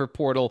transfer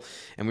portal,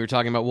 and we were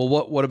talking about, well,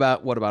 what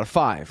about a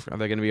 5? Are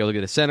they going to be able to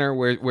get a center?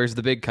 Where's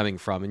the big coming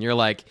from? And you're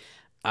like,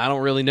 I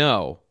don't really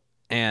know.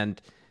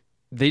 And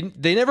they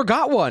never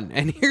got one,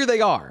 and here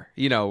they are.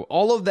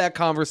 All of that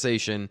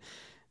conversation.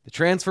 The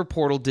transfer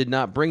portal did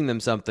not bring them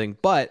something,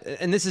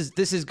 and this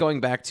is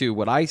going back to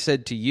what I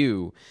said to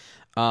you,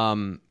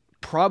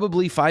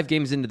 probably 5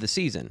 games into the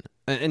season.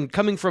 And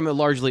coming from a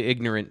largely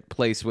ignorant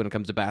place when it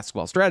comes to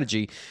basketball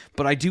strategy,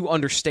 but I do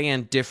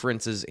understand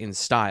differences in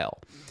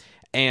style.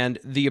 And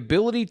the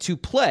ability to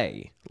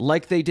play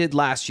like they did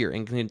last year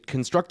and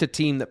construct a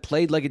team that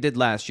played like it did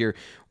last year,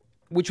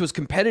 which was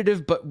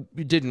competitive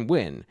but didn't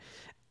win,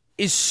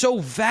 is so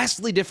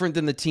vastly different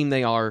than the team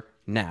they are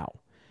now.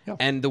 Yep.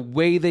 And the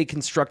way they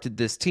constructed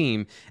this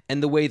team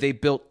and the way they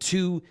built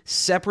 2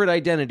 separate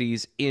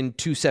identities in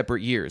 2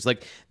 separate years.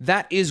 Like,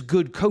 that is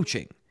good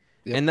coaching.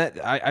 Yep. And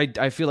that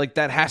I feel like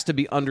that has to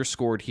be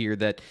underscored here,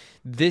 that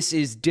this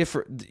is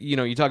different.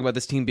 You talk about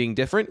this team being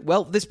different.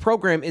 Well, this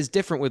program is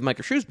different with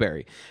Micah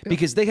Shrewsbury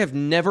because they have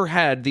never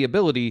had the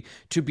ability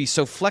to be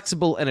so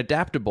flexible and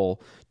adaptable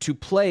to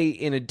play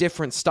in a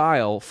different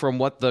style from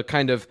what the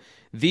kind of,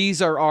 these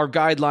are our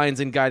guidelines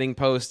and guiding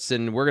posts,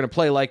 and we're going to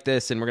play like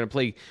this, and we're going to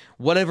play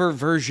whatever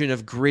version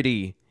of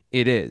gritty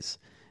it is.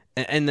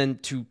 And then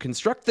to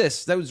construct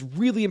this, that was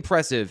really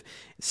impressive.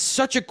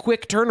 Such a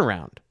quick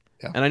turnaround.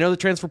 Yeah. And I know the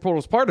transfer portal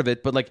is part of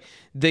it, but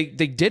they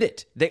did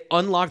it. They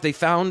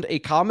found a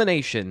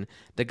combination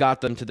that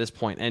got them to this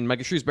point. And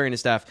Micah Shrewsbury and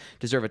his staff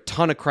deserve a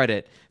ton of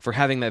credit for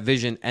having that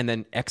vision and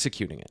then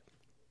executing it.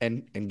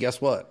 And guess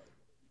what?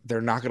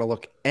 They're not going to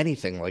look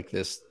anything like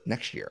this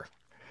next year.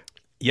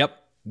 Yep.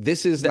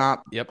 This is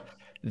not. Yep.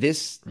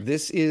 This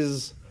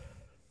is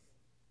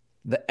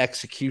the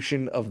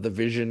execution of the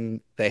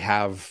vision they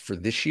have for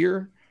this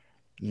year.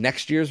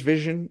 Next year's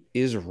vision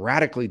is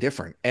radically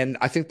different. And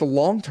I think the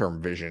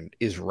long-term vision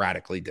is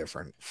radically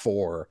different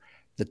for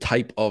the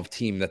type of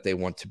team that they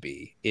want to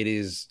be. It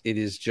is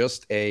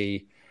just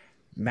a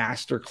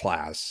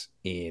masterclass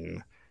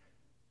in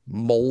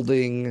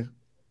molding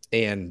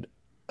and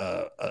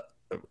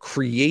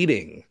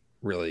creating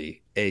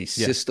really a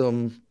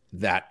system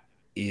that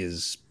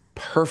is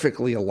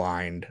perfectly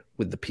aligned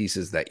with the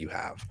pieces that you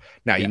have.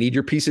 Now, you need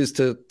your pieces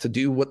to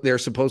do what they're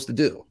supposed to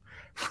do.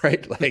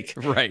 Right.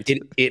 Right.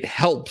 It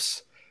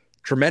helps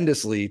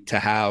tremendously to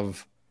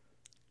have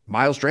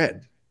Miles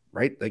Dredd,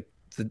 right? Like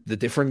the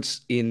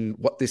difference in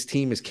what this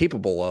team is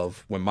capable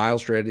of when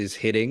Miles Dredd is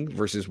hitting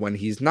versus when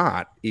he's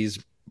not is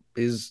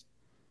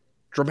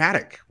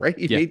dramatic, right?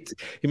 He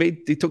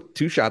took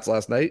 2 shots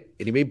last night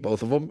and he made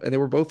both of them, and they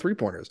were both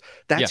 3-pointers.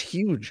 That's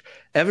huge.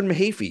 Evan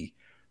Mahaffey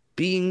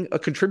being a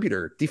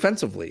contributor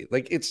defensively.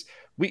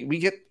 We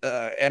get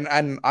and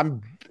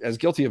I'm as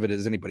guilty of it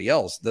as anybody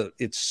else.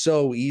 It's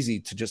so easy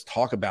to just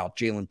talk about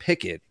Jalen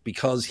Pickett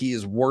because he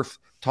is worth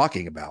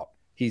talking about.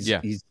 He's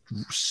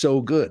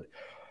so good,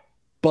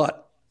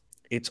 but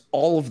it's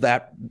all of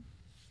that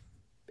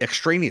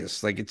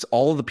extraneous. It's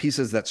all of the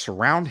pieces that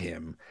surround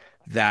him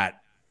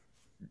that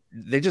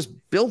they just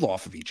build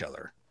off of each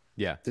other.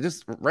 Yeah,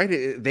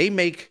 they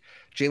make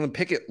Jalen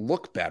Pickett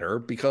look better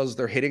because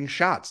they're hitting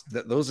shots.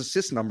 Those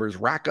assist numbers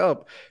rack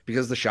up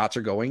because the shots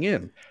are going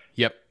in.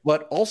 Yep.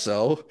 But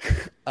also,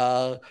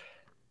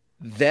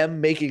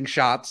 them making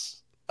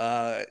shots.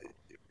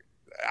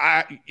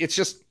 It's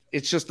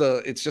just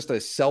a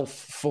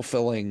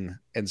self-fulfilling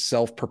and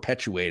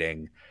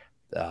self-perpetuating,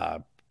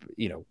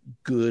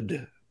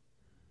 good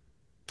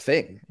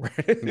thing. Right?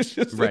 It's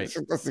just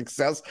a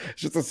success.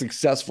 It's just a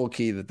successful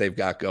key that they've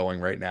got going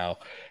right now,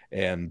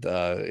 and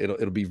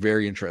it'll be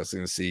very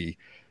interesting to see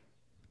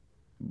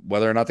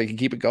whether or not they can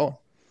keep it going.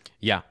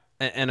 Yeah,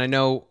 and I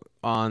know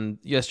on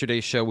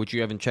yesterday's show, which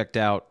you haven't checked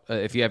out,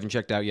 if you haven't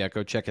checked out yet,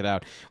 go check it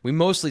out. We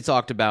mostly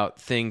talked about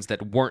things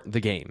that weren't the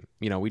game.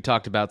 We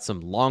talked about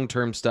some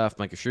long-term stuff,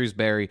 Micah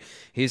Shrewsbury,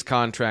 his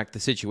contract, the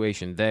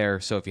situation there.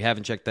 So if you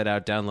haven't checked that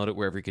out, download it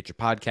wherever you get your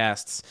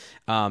podcasts,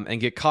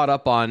 and get caught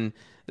up on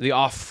the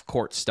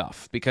off-court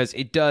stuff, because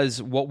it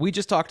does what we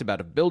just talked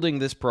about of building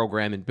this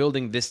program and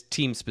building this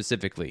team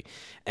specifically.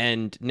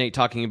 And Nate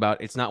talking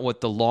about it's not what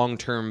the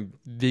long-term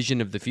vision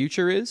of the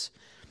future is.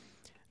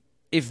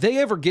 If they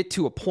ever get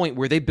to a point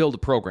where they build a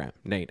program,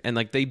 Nate, and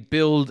they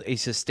build a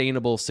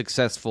sustainable,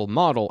 successful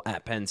model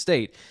at Penn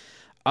State,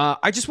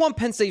 I just want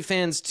Penn State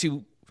fans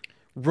to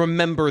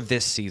remember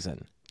this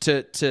season.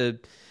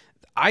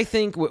 I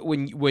think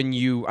when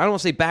you, I don't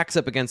want to say backs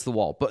up against the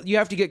wall, but you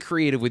have to get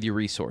creative with your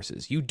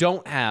resources. You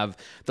don't have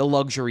the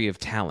luxury of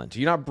talent.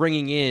 You're not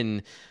bringing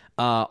in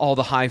all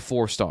the high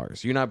 4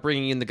 stars. You're not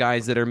bringing in the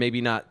guys that are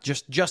maybe not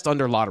just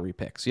under lottery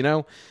picks.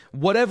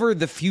 Whatever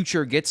the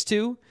future gets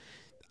to,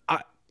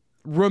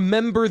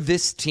 remember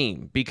this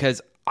team,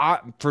 because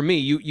for me,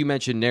 you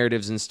mentioned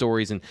narratives and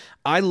stories, and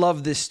I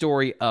love this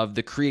story of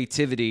the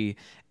creativity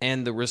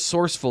and the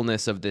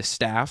resourcefulness of this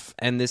staff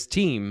and this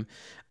team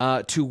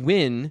to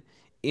win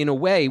in a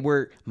way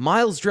where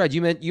Miles Dredd,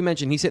 you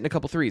mentioned he's hitting a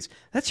couple threes.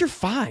 That's your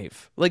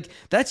 5. Like,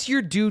 that's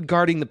your dude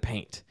guarding the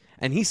paint,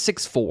 and he's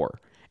 6'4",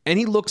 and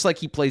he looks like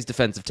he plays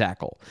defensive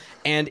tackle.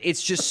 And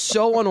it's just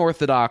so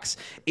unorthodox.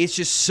 It's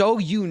just so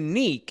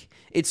unique.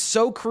 It's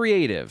so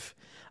creative.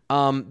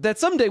 That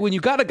someday when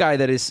you got a guy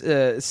that is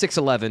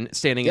 6'11"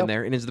 standing in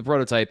there and is the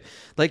prototype,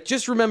 like,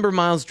 just remember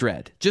Miles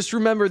Dredd. Just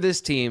remember this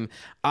team.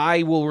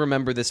 I will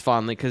remember this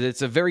fondly because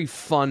it's a very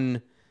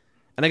fun,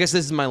 and I guess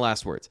this is my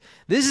last words.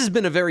 This has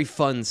been a very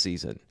fun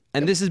season,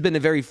 and this has been a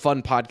very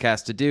fun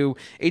podcast to do.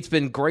 It's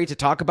been great to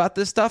talk about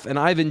this stuff, and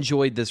I've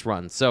enjoyed this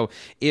run. So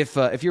if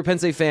you're a Penn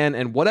State fan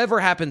and whatever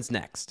happens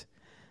next,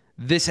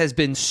 this has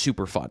been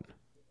super fun.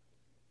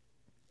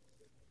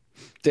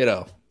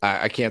 Ditto.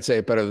 I can't say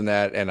it better than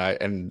that, and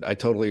I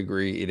totally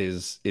agree. It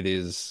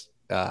is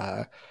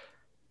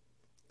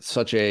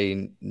such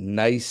a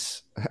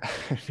nice.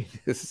 I mean,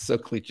 this is so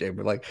cliche,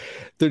 but like,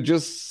 they're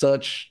just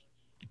such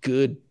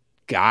good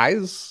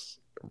guys.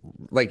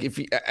 Like,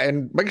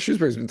 and Mike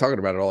Shrewsbury's been talking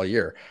about it all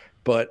year,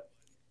 but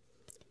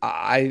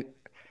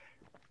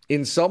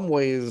in some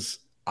ways,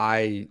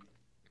 I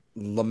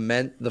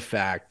lament the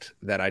fact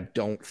that I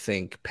don't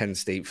think Penn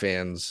State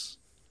fans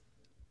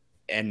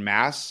en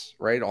masse,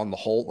 right, on the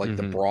whole, like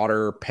the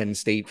broader Penn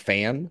State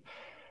fan,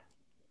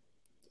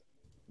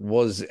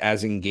 was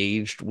as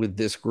engaged with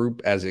this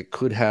group as it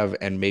could have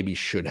and maybe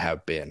should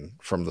have been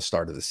from the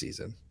start of the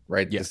season,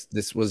 right? Yes.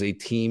 This was a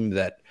team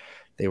that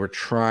they were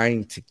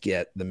trying to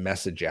get the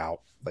message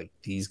out. Like,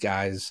 these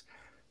guys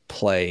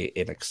play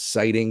an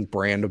exciting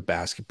brand of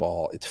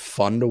basketball. It's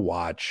fun to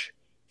watch.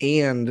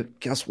 And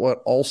guess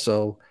what?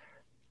 Also,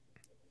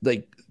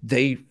 like,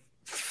 they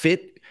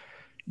fit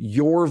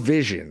your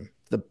vision.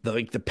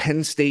 The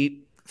Penn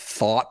State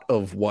thought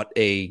of what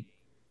a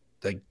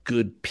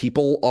good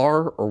people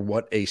are, or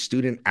what a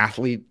student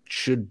athlete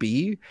should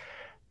be.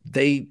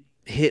 They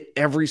hit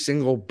every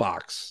single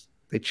box.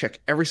 They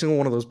check every single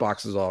one of those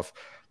boxes off.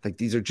 Like,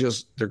 they're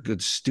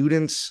good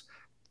students.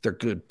 They're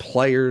good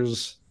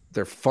players.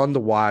 They're fun to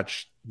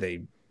watch.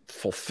 They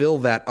fulfill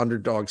that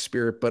underdog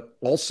spirit, but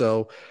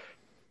also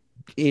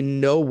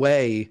in no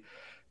way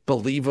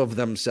believe of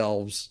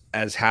themselves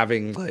as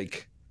having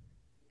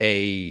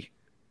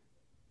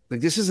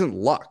this isn't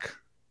luck.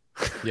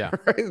 Yeah.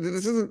 Right?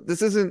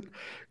 This isn't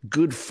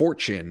good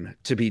fortune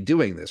to be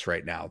doing this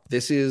right now.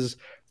 This is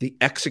the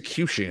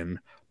execution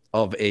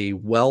of a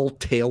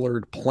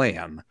well-tailored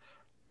plan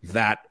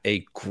that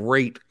a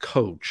great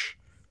coach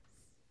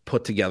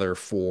put together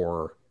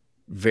for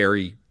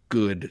very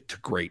good to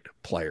great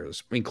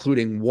players,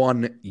 including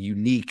one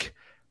unique.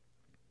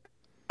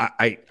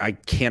 I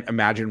can't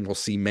imagine we'll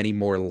see many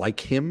more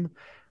like him,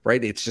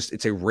 right?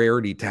 It's a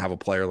rarity to have a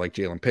player like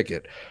Jalen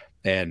Pickett.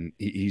 And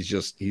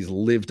he's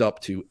lived up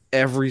to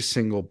every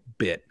single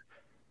bit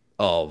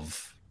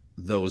of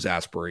those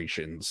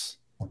aspirations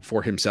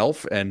for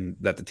himself and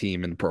that the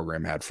team and the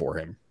program had for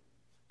him.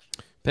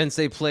 Penn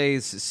State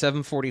plays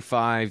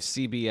 7:45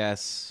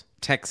 CBS,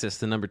 Texas,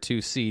 the number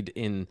 2 seed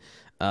in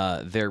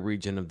their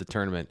region of the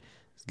tournament.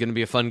 It's going to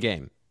be a fun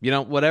game.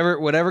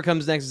 Whatever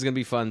comes next is going to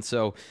be fun.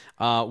 So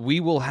we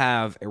will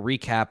have a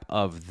recap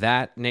of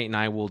that. Nate and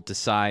I will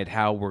decide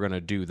how we're going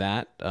to do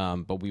that.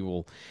 But we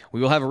will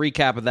have a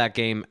recap of that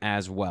game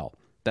as well.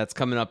 That's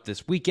coming up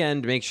this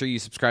weekend. Make sure you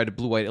subscribe to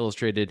Blue White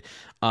Illustrated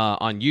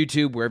on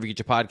YouTube, wherever you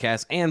get your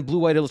podcasts, and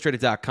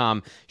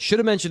BlueWhiteIllustrated.com. Should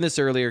have mentioned this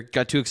earlier.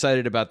 Got too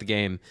excited about the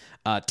game.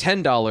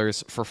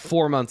 $10 for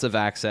 4 months of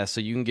access,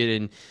 so you can get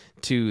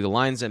into the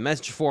Lines and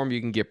Message Forum.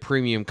 You can get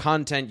premium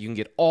content. You can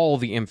get all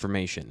the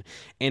information.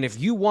 And if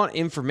you want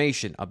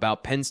information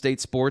about Penn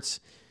State sports,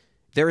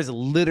 there is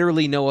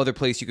literally no other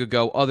place you could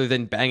go other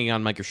than banging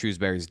on Micah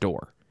Shrewsbury's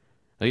door.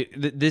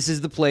 This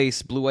is the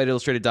place.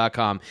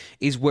 BlueWhiteIllustrated.com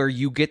is where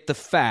you get the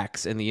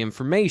facts and the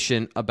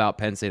information about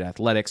Penn State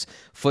athletics,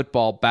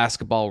 football,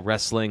 basketball,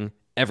 wrestling,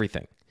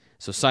 everything.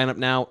 So sign up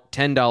now,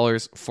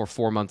 $10 for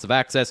 4 months of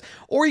access,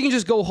 or you can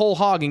just go whole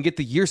hog and get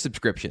the year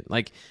subscription.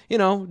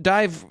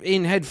 Dive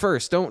in head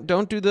first. Don't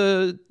do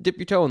the dip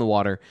your toe in the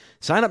water.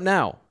 Sign up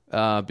now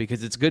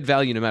because it's good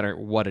value no matter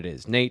what it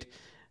is. Nate,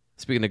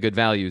 speaking of good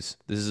values,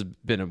 this has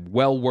been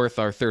well worth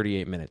our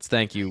 38 minutes.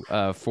 Thank you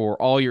for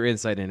all your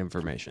insight and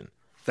information.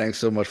 Thanks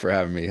so much for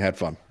having me. Had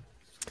fun.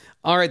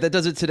 All right, that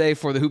does it today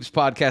for the Hoops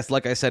Podcast.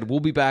 Like I said, we'll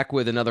be back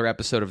with another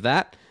episode of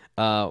that,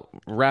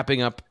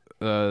 wrapping up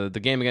the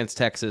game against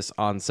Texas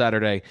on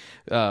Saturday.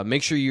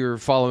 Make sure you're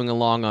following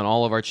along on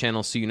all of our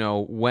channels so you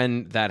know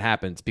when that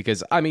happens.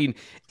 Because,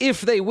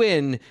 if they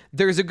win,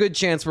 there's a good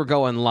chance we're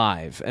going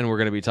live and we're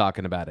going to be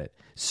talking about it.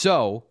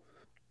 So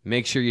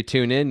make sure you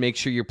tune in. Make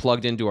sure you're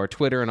plugged into our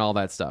Twitter and all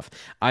that stuff.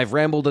 I've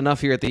rambled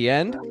enough here at the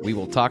end. We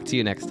will talk to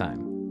you next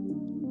time.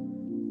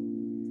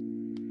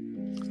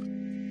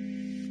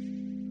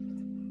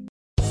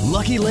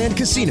 Lucky Land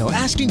Casino,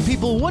 asking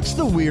people, what's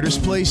the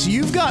weirdest place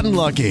you've gotten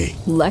lucky?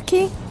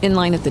 Lucky? In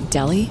line at the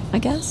deli, I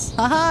guess?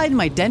 Aha, in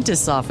my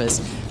dentist's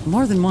office.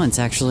 More than once,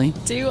 actually.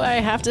 Do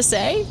I have to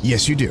say?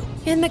 Yes, you do.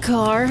 In the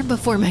car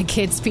before my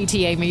kids'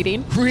 PTA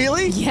meeting.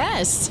 Really?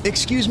 Yes.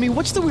 Excuse me,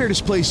 what's the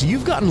weirdest place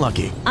you've gotten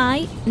lucky?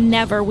 I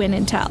never win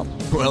and tell.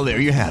 Well, there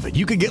you have it.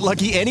 You can get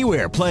lucky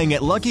anywhere, playing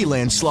at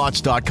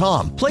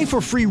LuckyLandSlots.com. Play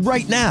for free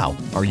right now.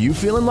 Are you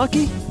feeling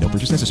lucky? No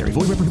purchase necessary.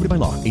 Void where prohibited by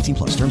law.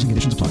 18+. Terms and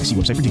conditions apply. See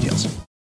website for details.